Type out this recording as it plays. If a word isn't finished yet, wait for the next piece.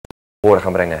horen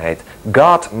gaan brengen heet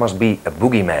God Must Be a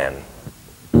Boogeyman.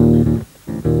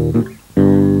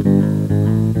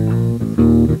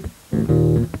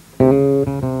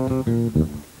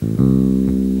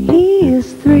 He is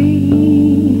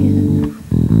three,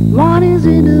 one is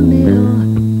in the middle,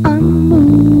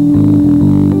 unmoved,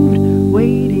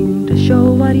 waiting to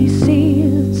show what he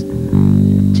sees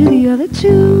to the other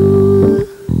two,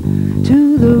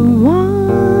 to the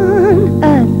one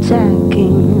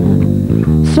attacking,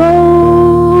 so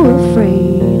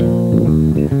afraid,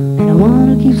 and the one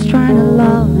who keeps trying to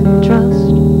love and trust,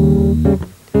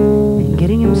 and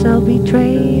getting himself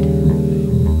betrayed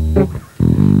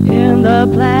in the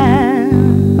plan.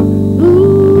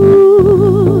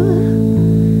 Ooh,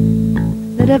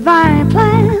 the divine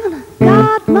plan.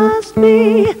 God must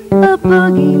be a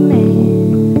boogeyman.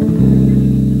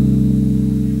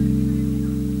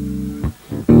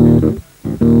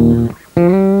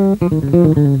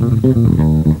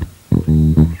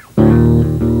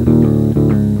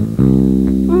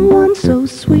 One so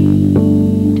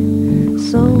sweet,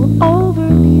 so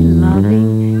overly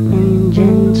loving and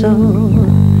gentle.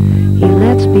 He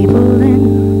lets people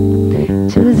in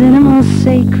to his innermost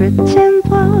sacred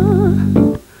temple.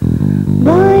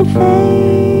 Blind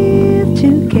faith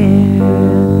to care,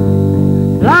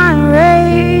 blind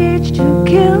rage to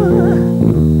kill.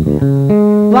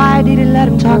 Why did he let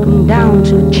him talk him down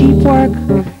to cheap work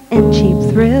and cheap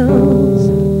thrills?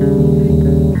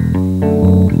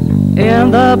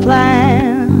 In the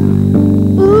plan,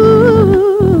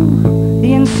 ooh,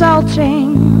 the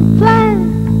insulting plan.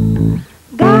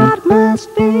 God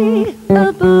must be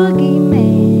a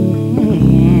boogeyman.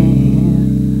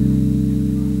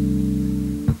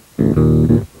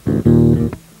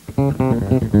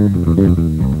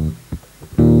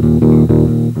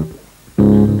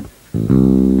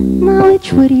 Now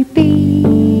which would he be?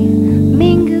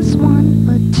 Mingus, one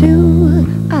or two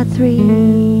or three?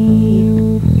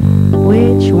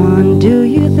 Which one do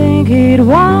you think he'd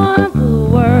want the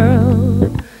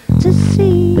world to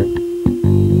see?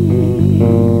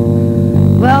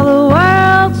 Well, the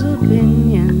world's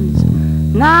opinion's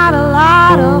not a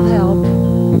lot of help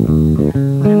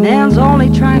when a man's only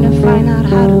trying to find out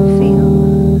how to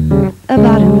feel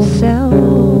about himself.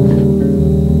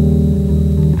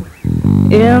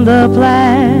 In the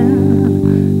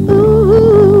plan,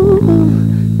 ooh,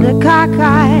 the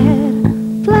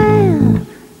cockeyed plan.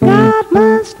 God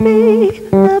must be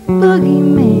a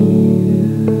boogeyman.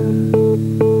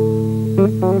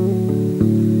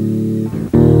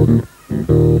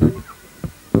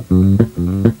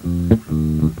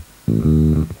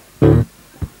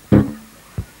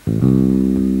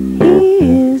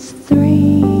 He is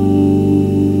three.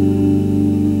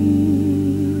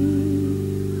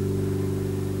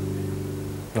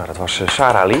 Nou, dat was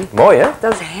Sara Lee. Mooi, hè?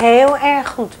 Dat is heel erg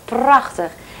goed,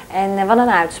 prachtig. En wat een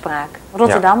uitspraak.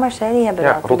 Rotterdammers, hè, die hebben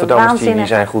dat. Rotterdammers die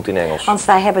zijn goed in Engels. Want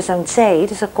wij hebben zo'n C,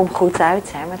 dus dat komt goed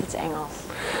uit, hè, met het Engels.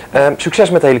 Succes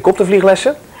met de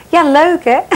helikoptervlieglessen. Ja, leuk hè?